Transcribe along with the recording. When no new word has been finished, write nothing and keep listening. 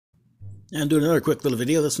And I'm doing another quick little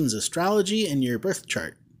video. This one's astrology and your birth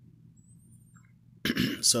chart.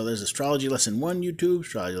 So there's astrology lesson 1 YouTube,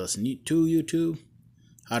 astrology lesson 2 YouTube,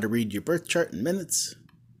 how to read your birth chart in minutes,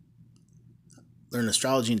 learn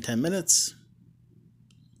astrology in 10 minutes,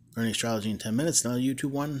 learning astrology in 10 minutes, another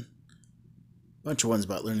YouTube one, bunch of ones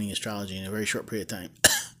about learning astrology in a very short period of time.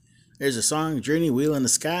 There's a song, Journey, Wheel in the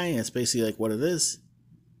Sky, and it's basically like what it is.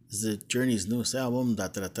 This is the Journey's newest album,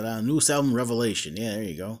 newest album, Revelation. Yeah, there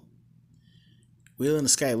you go. Wheel in the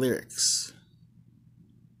Sky lyrics.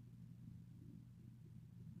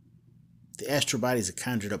 The astral body is a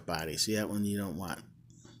conjured up body, so that one you don't want.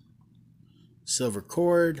 Silver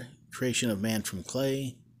cord, creation of man from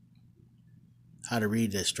clay. How to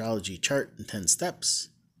read the astrology chart in 10 steps.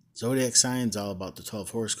 Zodiac signs, all about the 12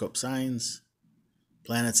 horoscope signs.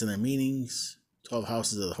 Planets and their meanings. 12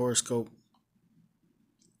 houses of the horoscope.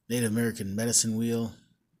 Native American medicine wheel.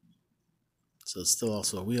 So it's still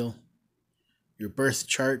also a wheel. Your birth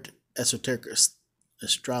chart, esoteric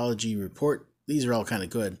astrology report. These are all kind of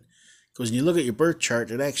good. Because when you look at your birth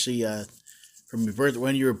chart, it actually, from your birth,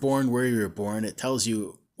 when you were born, where you were born, it tells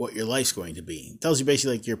you what your life's going to be. It tells you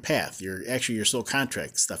basically like your path, your soul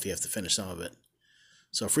contract stuff. You have to finish some of it.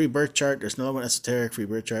 So free birth chart, there's another one, esoteric, free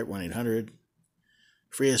birth chart, 1-800.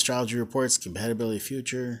 Free astrology reports, compatibility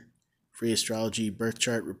future, free astrology birth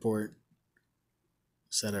chart report,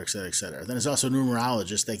 etc., etc., etc. Then there's also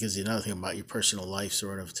numerologist. That gives you another thing about your personal life,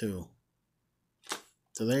 sort of, too.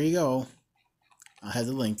 So there you go. I'll have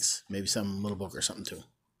the links, maybe some little book or something too.